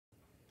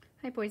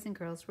Hi boys and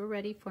girls, we're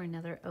ready for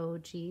another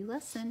OG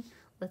lesson.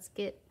 Let's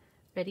get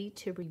ready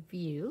to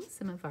review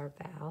some of our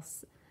vowel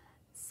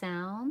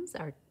sounds,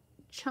 our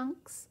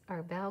chunks,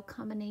 our vowel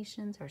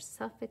combinations, our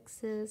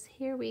suffixes.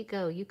 Here we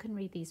go. You can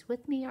read these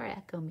with me or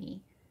echo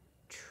me.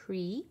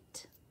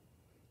 Treat,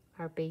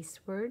 our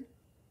base word,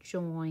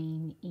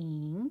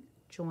 joining,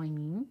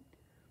 joining.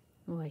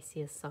 Oh, I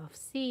see a soft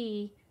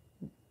C.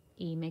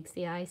 E makes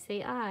the I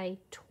say I.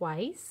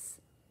 Twice.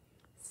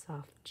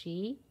 Soft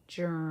G,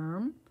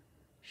 germ,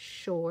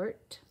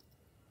 short,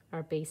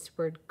 our base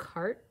word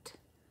cart,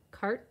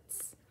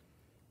 carts,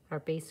 our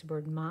base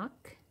word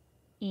mock,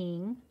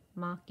 ing,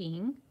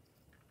 mocking,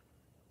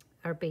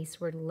 our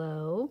base word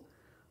low,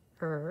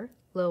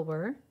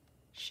 lower,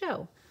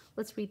 show.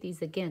 Let's read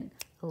these again.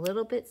 A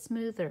little bit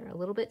smoother, a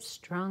little bit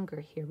stronger.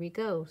 Here we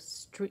go.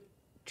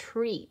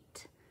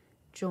 Treat,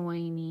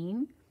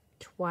 joining,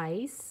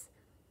 twice,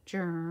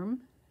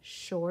 germ,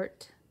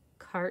 short,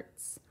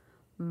 carts,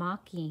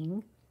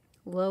 mocking,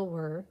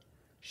 lower,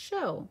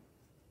 show.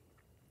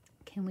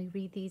 Can we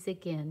read these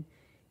again?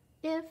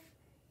 If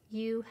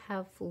you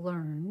have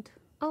learned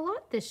a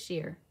lot this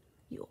year,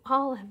 you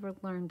all have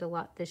learned a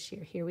lot this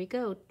year. Here we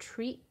go.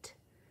 Treat,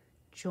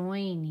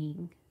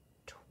 joining,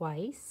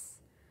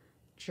 twice,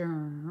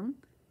 germ,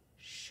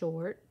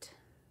 short,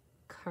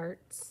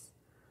 carts,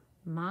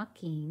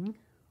 mocking,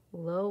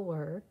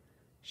 lower,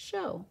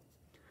 show.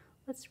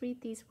 Let's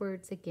read these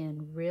words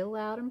again real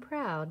loud and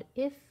proud.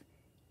 If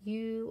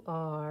you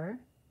are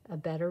a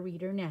better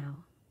reader now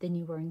than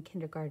you were in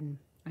kindergarten.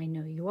 I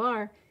know you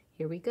are.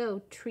 Here we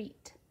go.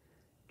 Treat,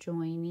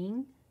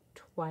 joining,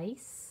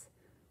 twice,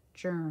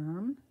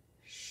 germ,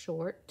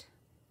 short,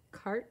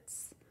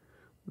 carts,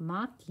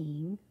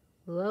 mocking,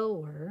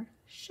 lower,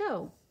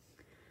 show.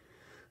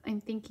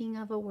 I'm thinking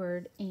of a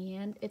word,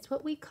 and it's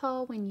what we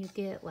call when you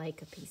get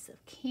like a piece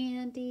of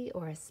candy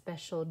or a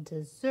special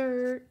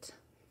dessert,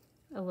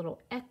 a little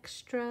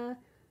extra.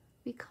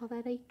 We call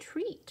that a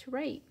treat,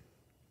 right?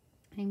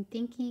 I'm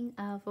thinking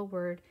of a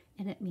word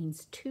and it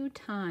means 2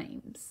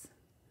 times.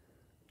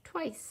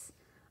 Twice.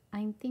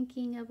 I'm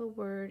thinking of a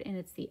word and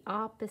it's the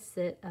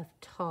opposite of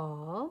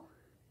tall.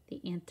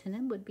 The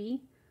antonym would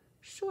be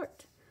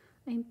short.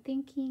 I'm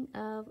thinking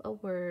of a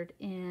word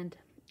and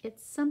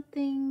it's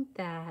something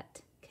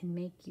that can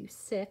make you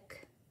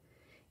sick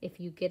if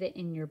you get it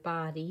in your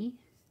body.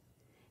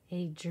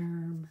 A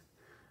germ.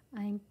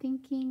 I'm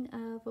thinking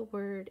of a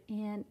word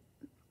and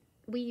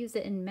we use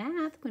it in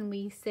math when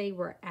we say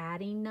we're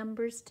adding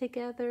numbers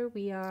together.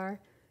 We are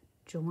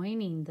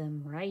joining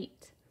them,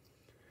 right?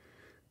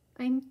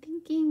 I'm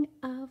thinking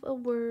of a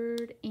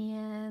word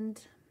and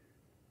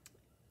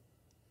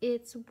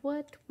it's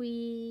what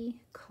we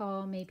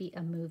call maybe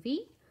a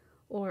movie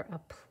or a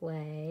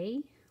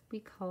play. We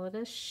call it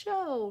a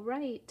show,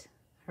 right?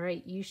 All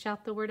right, you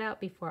shout the word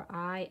out before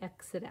I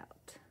exit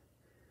out.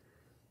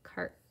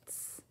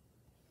 Carts,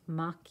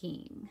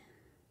 mocking,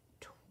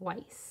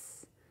 twice.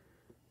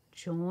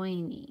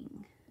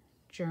 Joining,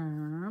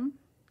 germ,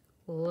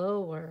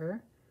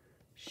 lower,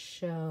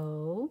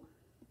 show,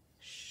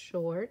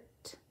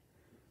 short,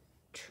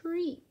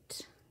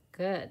 treat.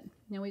 Good.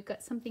 Now we've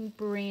got something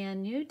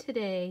brand new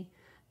today.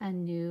 A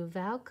new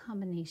vowel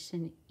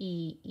combination,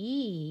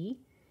 E-E,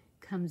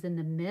 comes in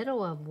the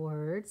middle of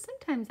words,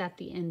 sometimes at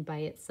the end by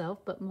itself,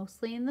 but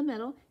mostly in the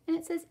middle, and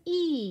it says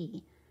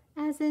E,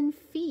 as in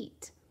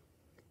feet.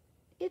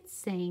 It's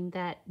saying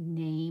that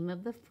name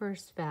of the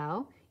first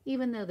vowel.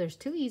 Even though there's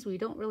 2 E's, we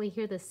don't really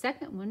hear the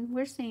second one.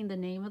 We're saying the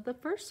name of the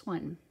first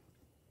one.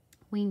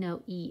 We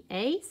know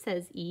E-A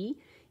says E,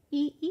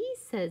 E-E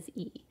says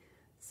E.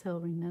 So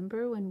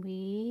remember when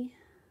we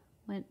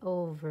went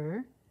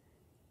over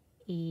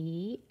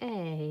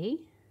E-A,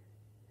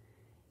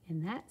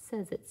 and that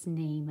says it's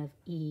name of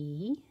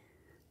E.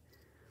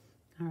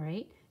 All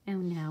right,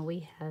 and now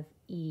we have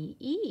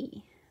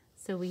E-E.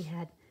 So we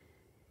had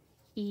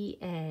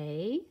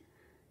E-A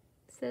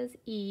says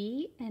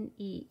E and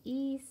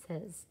E-E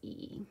says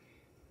E.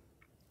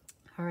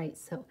 All right,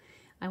 so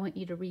I want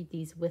you to read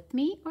these with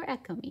me or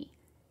echo me.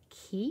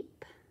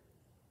 Keep,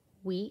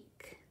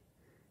 weak,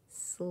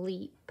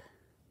 sleep,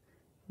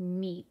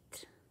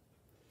 meet,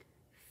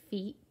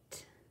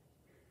 feet,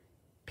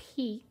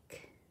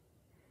 peak,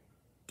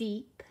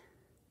 deep,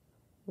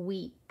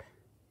 weep,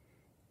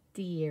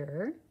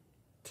 dear,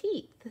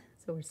 teeth.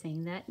 So we're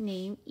saying that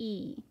name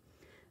E.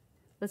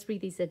 Let's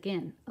read these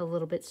again, a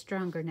little bit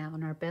stronger now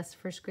in our best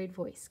first grade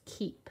voice.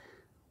 Keep,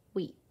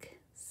 weak,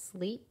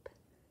 sleep,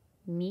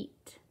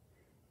 meet,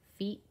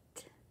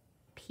 feet,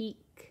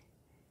 peak,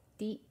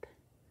 deep,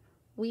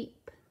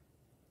 weep,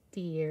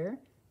 dear,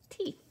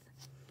 teeth.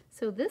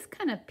 So this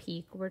kind of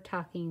peak we're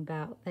talking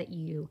about that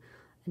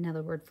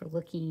another word for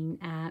looking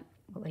at,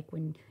 like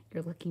when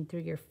you're looking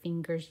through your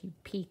fingers, you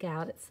peek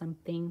out at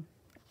something.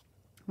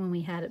 When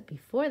we had it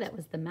before, that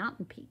was the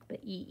mountain peak, but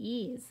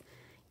E-E is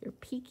you're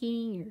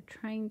peeking, you're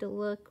trying to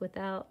look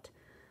without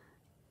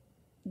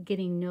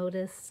getting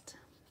noticed.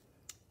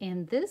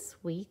 And this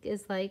week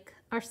is like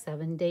our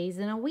 7 days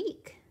in a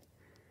week.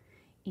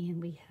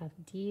 And we have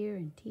deer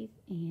and teeth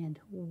and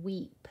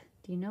weep.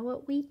 Do you know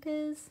what weep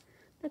is?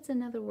 That's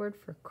another word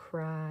for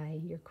cry.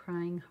 You're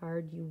crying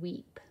hard, you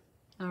weep.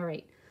 All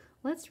right,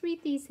 let's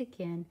read these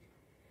again.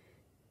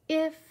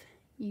 If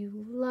you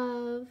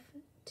love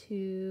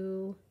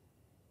to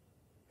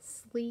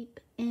sleep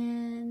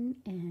in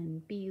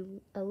and be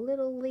a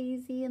little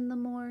lazy in the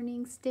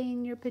morning, stay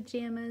in your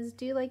pajamas,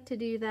 do you like to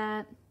do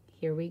that?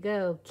 Here we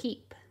go.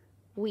 Keep,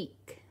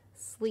 weak,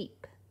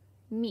 sleep,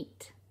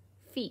 meet,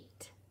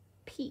 feet,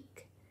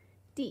 peak,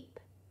 deep,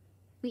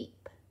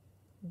 weep,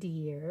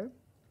 dear,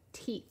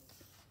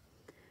 teeth.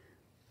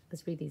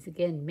 Let's read these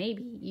again.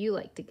 Maybe you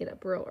like to get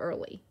up real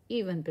early,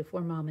 even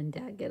before mom and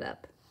dad get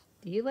up.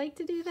 Do you like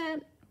to do that?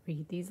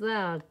 Read these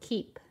loud.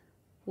 Keep,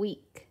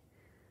 weak,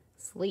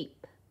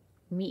 sleep,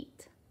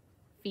 meet,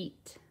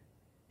 feet,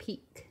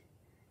 peak,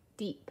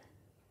 deep,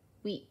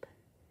 weep,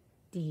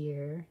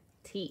 dear,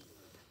 teeth.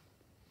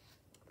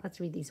 Let's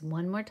read these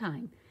one more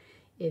time.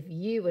 If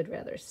you would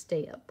rather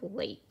stay up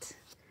late,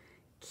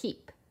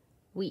 keep,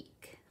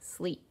 weak,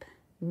 sleep,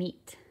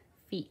 meet,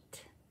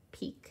 feet,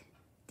 peak,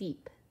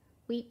 deep,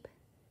 weep,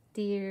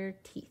 dear,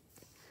 teeth.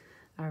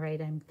 All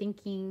right, I'm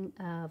thinking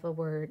of a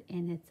word,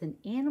 and it's an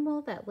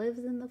animal that lives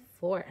in the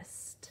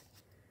forest.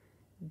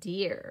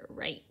 Deer,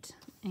 right.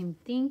 I'm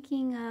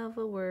thinking of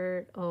a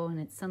word, oh, and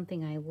it's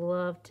something I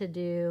love to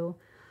do.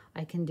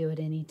 I can do it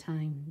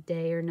anytime,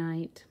 day or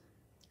night,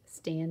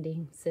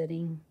 standing,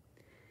 sitting.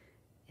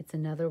 It's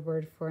another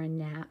word for a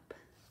nap.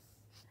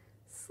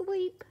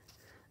 Sleep.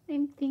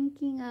 I'm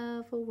thinking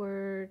of a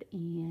word,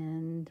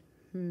 and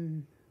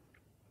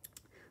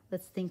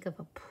let's think of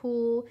a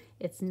pool.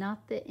 It's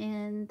not the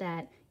end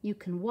that you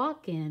can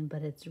walk in,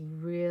 but it's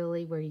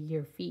really where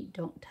your feet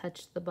don't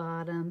touch the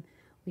bottom.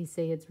 We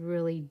say it's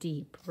really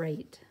deep,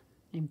 right?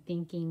 I'm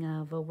thinking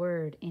of a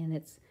word, and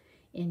it's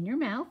in your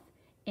mouth,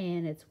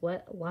 and it's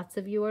what lots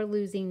of you are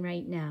losing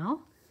right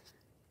now.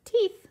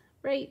 Teeth,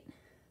 right?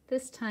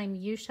 This time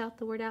you shout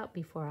the word out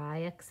before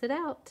I exit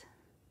out.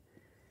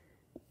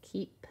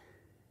 Keep,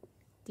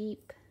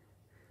 deep,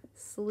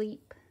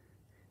 sleep,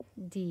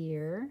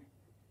 dear,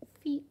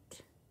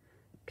 feet,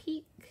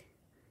 peak,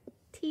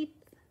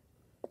 teeth,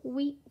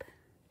 weep,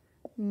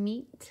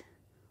 meet,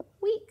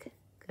 weak.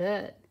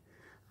 Good.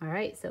 All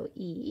right, so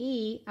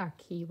EE, our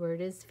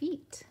keyword is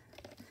feet.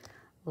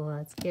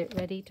 Let's get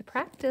ready to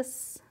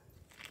practice.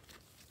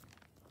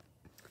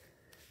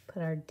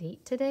 Put our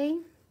date today.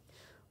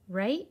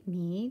 Write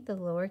me the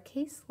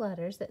lowercase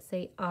letters that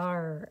say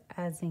R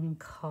as in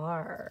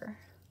car.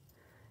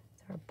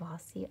 It's our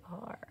bossy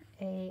R,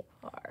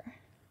 A-R.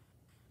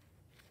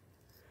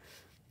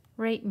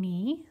 Write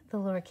me the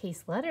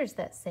lowercase letters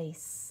that say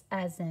S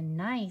as in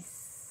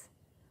nice,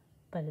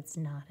 but it's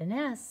not an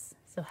S.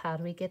 So how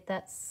do we get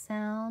that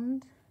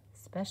sound?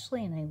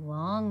 Especially in a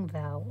long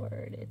vowel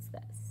word, it's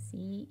that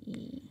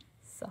C-E,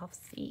 soft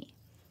C.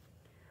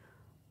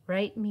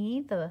 Write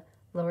me the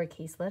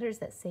lowercase letters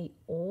that say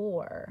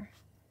or,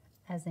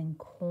 as in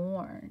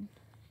corn,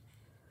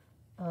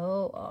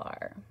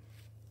 O-R.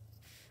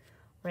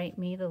 Write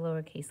me the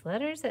lowercase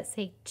letters that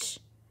say ch,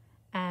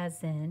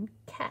 as in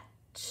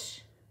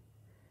catch.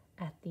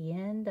 At the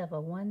end of a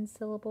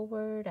one-syllable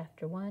word,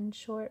 after one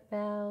short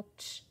vowel,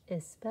 ch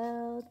is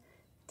spelled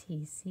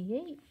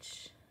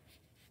T-C-H.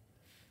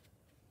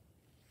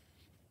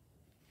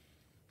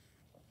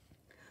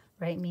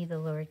 Write me the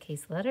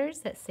lowercase letters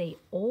that say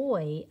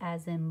oi,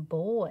 as in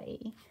boy.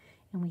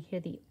 And we hear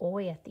the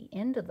oi at the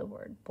end of the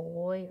word,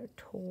 boy or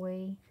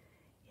toy.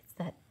 It's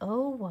that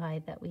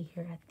O-Y that we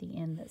hear at the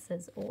end that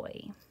says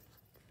oi.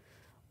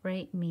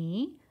 Write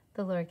me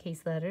the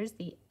lowercase letters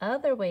the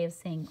other way of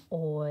saying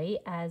oi,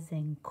 as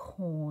in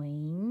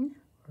coin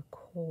or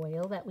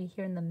coil, that we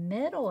hear in the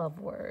middle of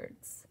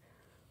words.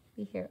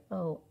 We hear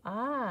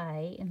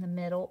O-I in the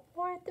middle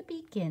or at the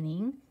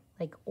beginning,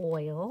 like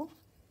oil.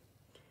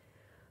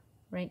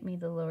 Write me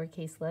the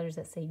lowercase letters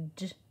that say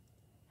J,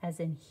 as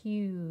in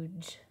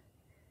huge.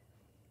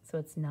 So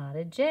it's not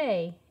a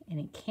J, and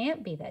it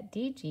can't be that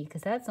DG,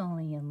 because that's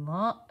only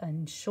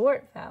in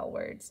short vowel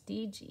words,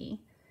 DG,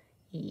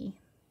 E.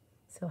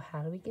 So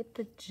how do we get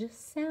the J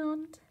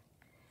sound?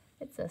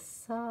 It's a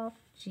soft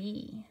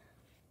G.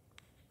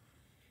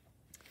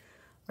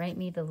 Write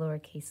me the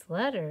lowercase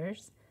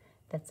letters.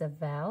 That's a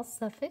vowel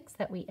suffix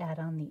that we add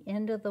on the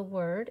end of the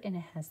word, and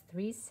it has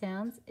three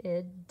sounds,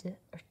 id,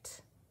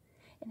 rt.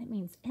 And it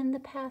means in the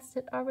past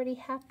it already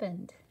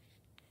happened.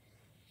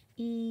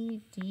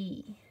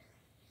 E-D.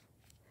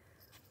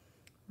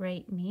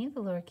 Write me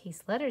the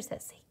lowercase letters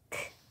that say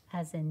k,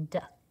 as in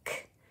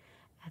duck.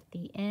 At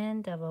the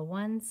end of a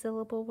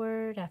one-syllable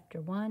word, after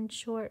one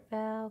short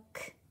vowel,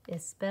 k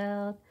is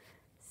spelled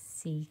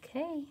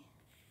C-K.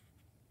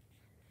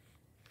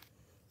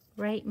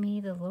 Write me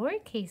the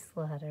lowercase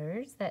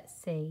letters that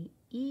say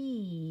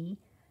E,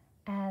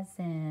 as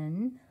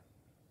in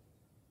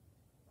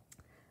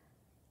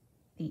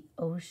the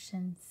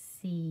ocean,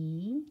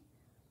 sea,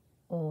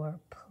 or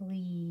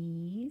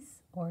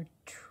please, or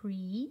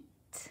treat.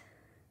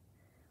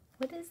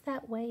 What is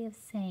that way of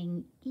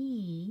saying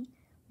E?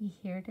 We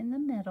hear it in the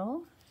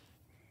middle.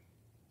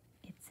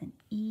 It's an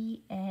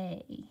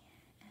E-A,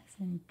 as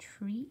in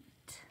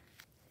treat.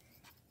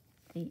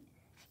 The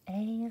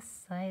A is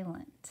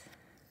silent.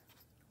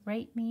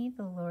 Write me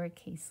the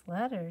lowercase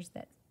letters,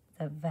 that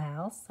the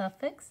vowel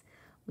suffix.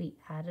 We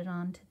add it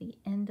on to the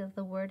end of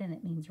the word and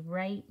it means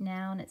right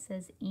now, and it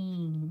says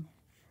ing.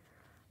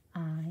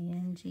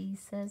 I-N-G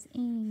says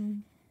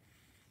ing.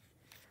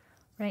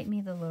 Write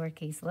me the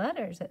lowercase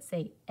letters that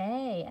say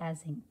A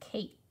as in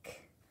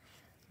cake.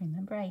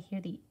 Remember, I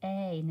hear the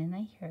A and then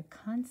I hear a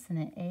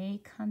consonant, A,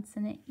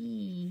 consonant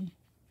E.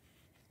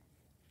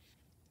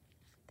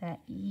 That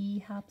E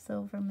hops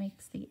over,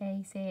 makes the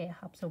A say it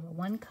hops over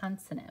one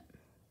consonant.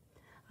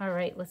 All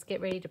right, let's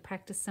get ready to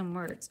practice some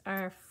words.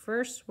 Our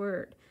first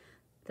word,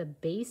 the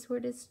base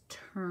word is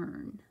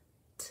turn.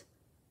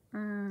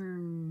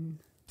 Earn.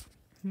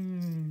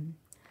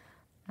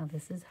 Now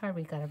this is hard.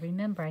 We got to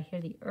remember, I hear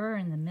the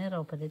in the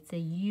middle, but it's a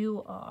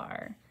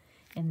U-R.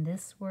 In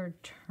this word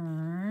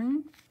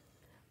turn,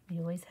 we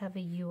always have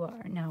a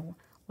U-R. Now,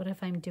 what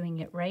if I'm doing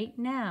it right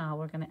now?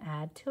 We're going to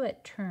add to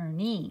it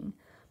turning.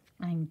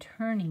 I'm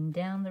turning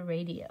down the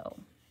radio.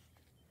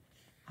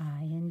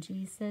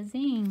 I-N-G says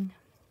ing.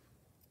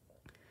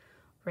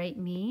 Write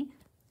me.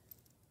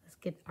 Let's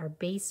get our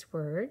base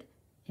word,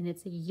 and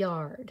it's a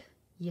yard.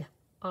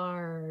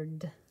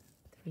 Yard.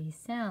 3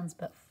 sounds,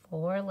 but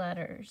 4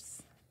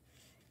 letters.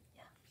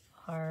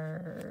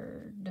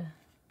 Yard.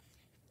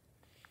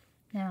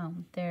 Now,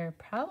 there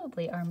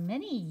probably are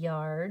many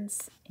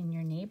yards in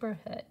your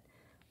neighborhood.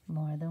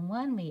 More than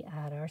one, we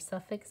add our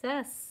suffix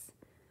S.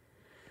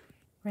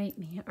 Write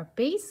me our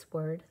base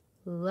word,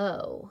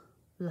 low.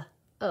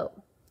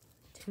 L-O.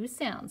 2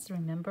 sounds.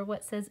 Remember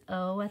what says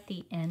O at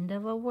the end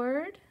of a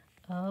word?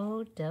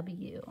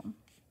 O-W.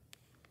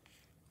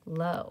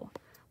 Low.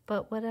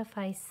 But what if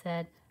I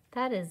said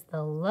that is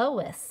the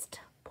lowest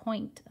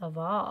point of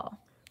all?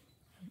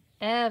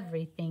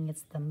 Everything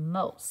is the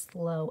most,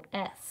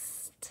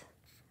 lowest.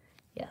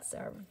 Yes,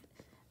 our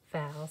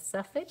vowel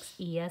suffix,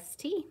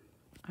 E-S-T.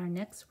 Our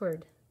next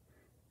word,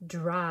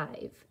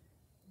 drive.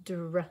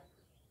 Drive.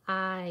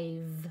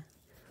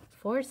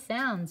 4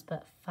 sounds,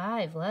 but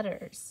 5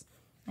 letters.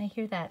 I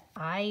hear that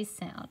I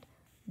sound.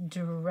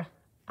 Drive.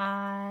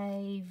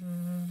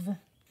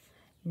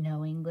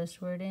 No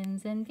English word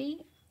ends in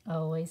V,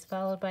 always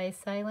followed by a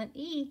silent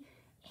E,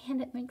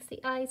 and it makes the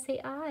I say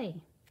I.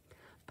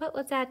 But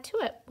let's add to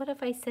it. What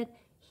if I said,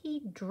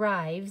 he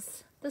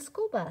drives the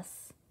school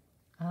bus?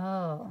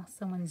 Oh,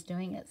 someone's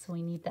doing it, so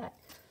we need that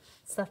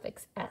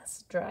suffix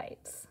S,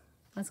 drives.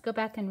 Let's go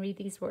back and read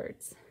these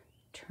words.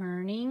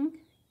 Turning,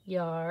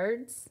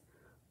 yards,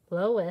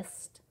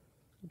 lowest,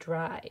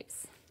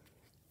 drives.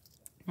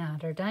 Now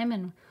at our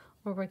diamond,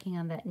 we're working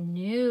on that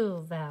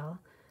new vowel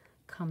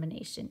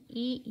combination.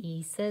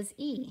 E-E says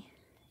E.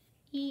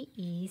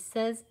 E-E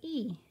says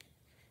E.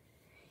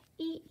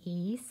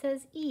 E-E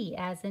says E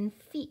as in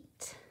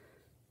feet.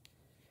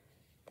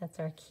 That's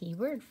our key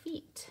word,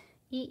 feet.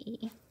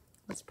 E-E.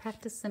 Let's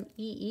practice some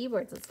E-E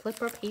words. Let's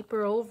flip our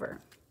paper over.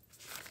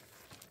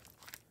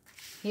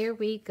 Here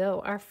we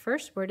go. Our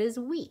first word is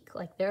week.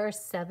 Like there are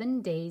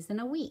 7 days in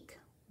a week.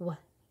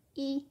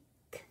 W-E-K.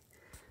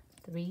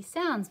 3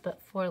 sounds, but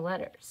 4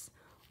 letters.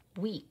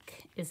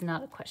 Week is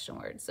not a question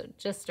word, so it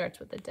just starts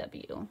with a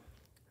W.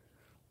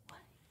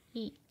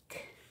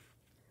 Week.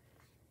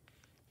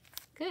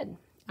 Good.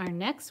 Our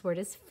next word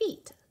is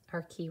feet.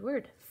 Our key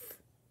word,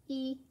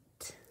 feet.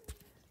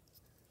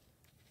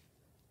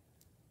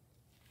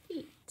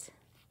 Feet.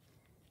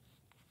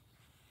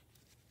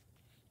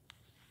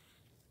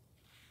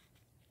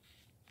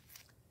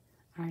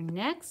 Our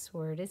next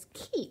word is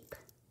keep.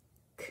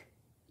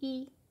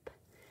 Keep.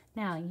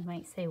 Now, you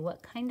might say,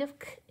 what kind of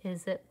k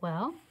is it?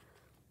 Well,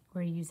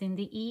 we're using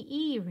the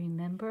E-E.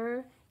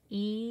 Remember,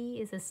 E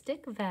is a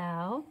stick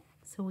vowel,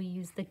 so we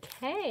use the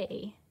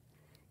K.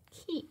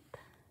 Keep.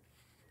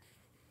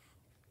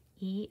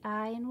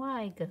 E-I and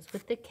Y goes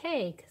with the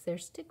K because they're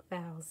stick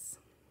vowels.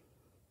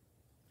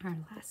 Our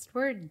last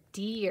word,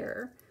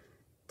 deer.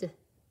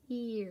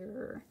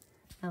 Deer.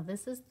 Now,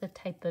 this is the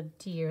type of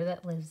deer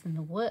that lives in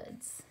the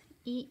woods.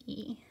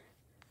 E-E.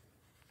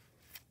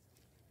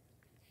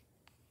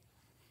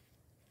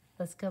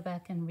 Let's go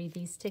back and read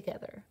these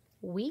together.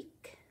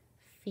 Week,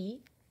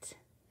 feet,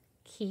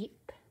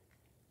 keep,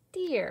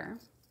 deer.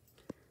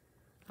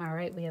 All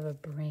right, we have a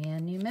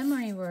brand new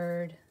memory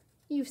word.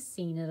 You've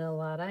seen it a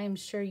lot. I am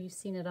sure you've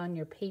seen it on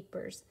your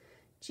papers.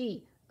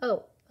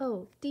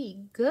 G-O-O-D,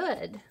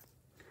 good.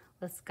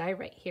 Let's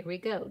skywrite. Here we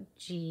go.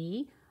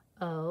 G-O-O-D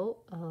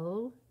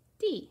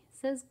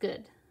says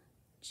good.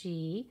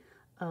 G-O-O-D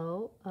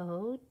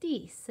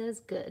says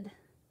good.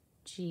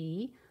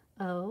 G-O-O-D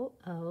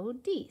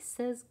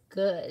says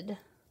good.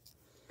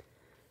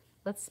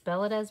 Let's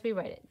spell it as we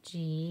write it.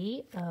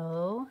 G-O-O-D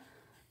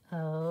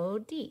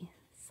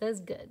says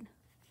good.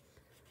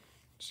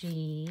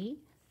 G-O-O-D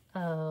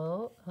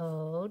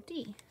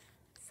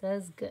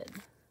says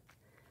good.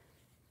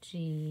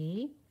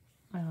 G-O-O-D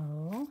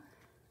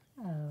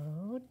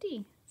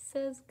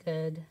says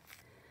good.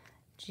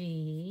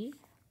 G-O-O-D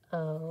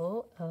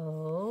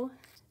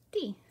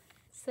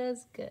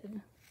says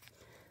good.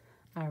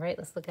 All right,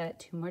 let's look at it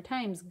 2 more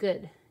times.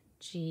 Good.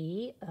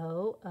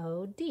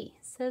 G-O-O-D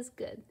says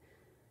good.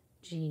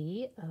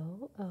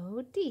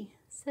 G-O-O-D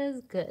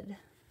says good.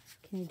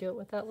 Can you do it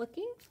without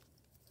looking?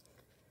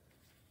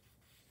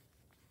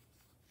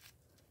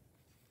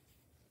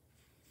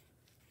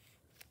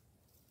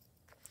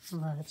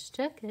 Let's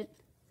check it.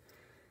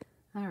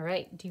 All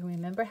right, do you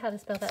remember how to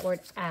spell that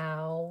word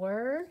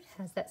hour?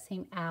 Has that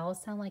same ow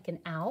sound like an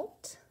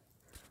out?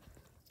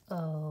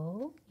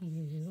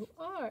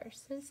 O-U-R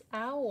says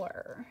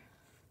hour.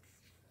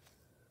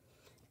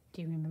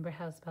 Do you remember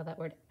how to spell that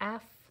word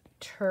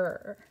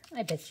after?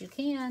 I bet you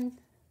can.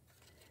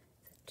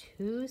 It's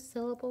a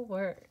 2-syllable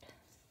word.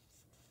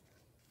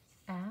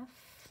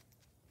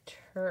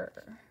 After.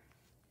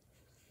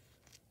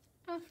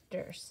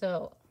 After.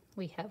 So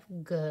we have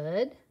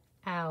good,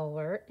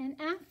 hour, and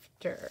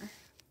after.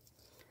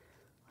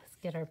 Let's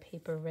get our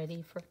paper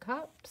ready for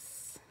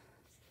cups.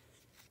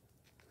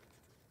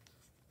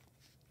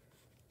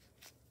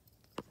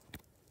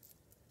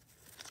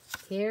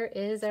 Here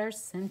is our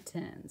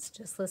sentence.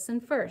 Just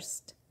listen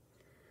first.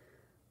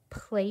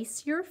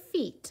 Place your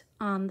feet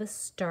on the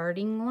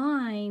starting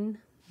line.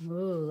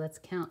 Ooh, let's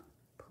count.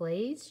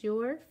 Place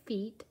your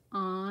feet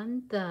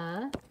on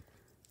the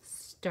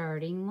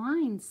starting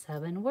line.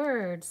 7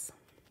 words.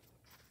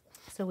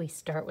 So we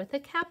start with a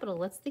capital.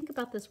 Let's think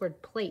about this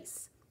word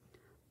place.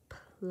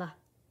 Place.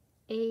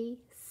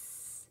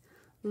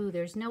 Ooh,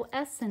 there's no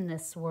S in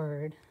this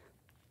word.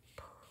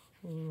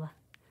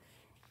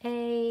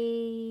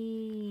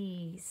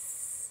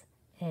 Ace.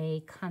 A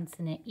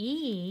consonant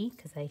E,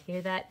 because I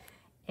hear that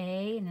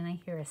A and then I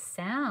hear a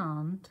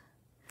sound.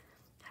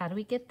 How do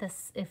we get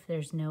this if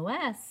there's no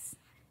S?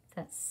 It's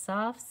that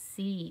soft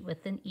C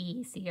with an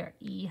E. See, our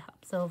E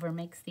hops over,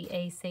 makes the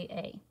A say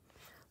A.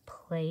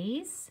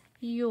 Place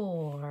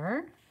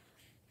your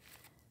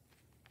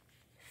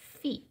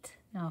feet.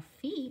 Now,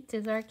 feet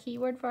is our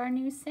keyword for our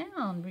new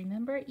sound.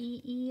 Remember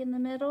E-E in the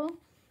middle?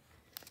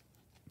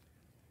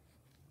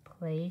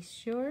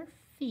 Place your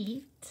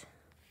feet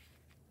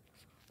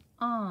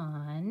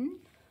on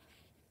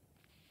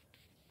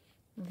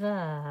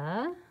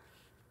the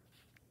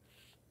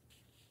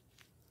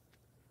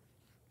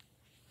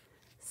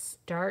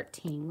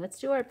starting. Let's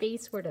do our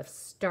base word of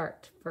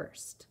start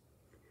first.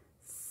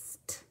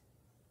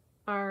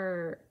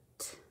 Start.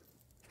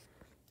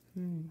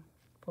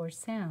 4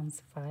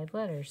 sounds, 5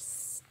 letters.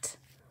 St.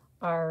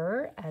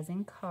 R as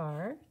in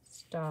car.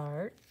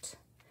 Start.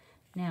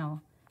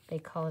 Now, they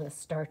call it a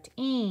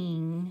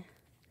starting.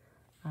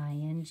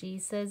 I-N-G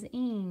says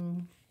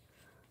ing.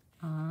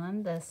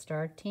 On the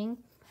starting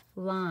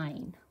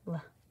line.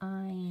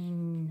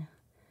 Line.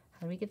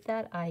 How do we get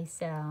that I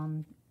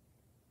sound?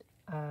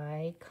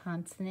 I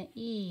consonant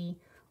E.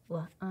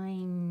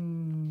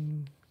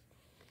 Line.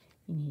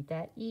 You need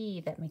that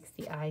E. That makes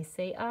the I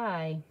say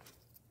I.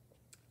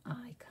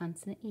 I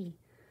consonant E.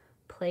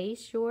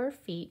 Place your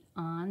feet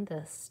on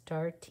the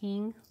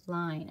starting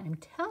line. I'm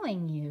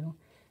telling you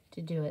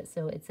to do it.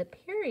 So it's a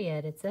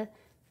period. It's a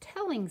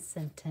telling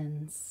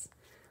sentence.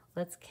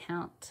 Let's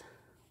count.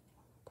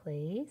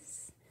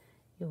 Place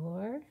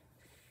your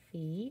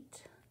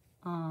feet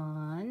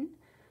on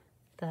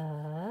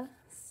the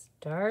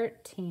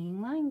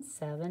starting line.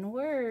 7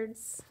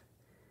 words.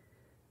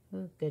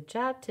 Ooh, good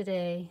job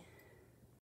today.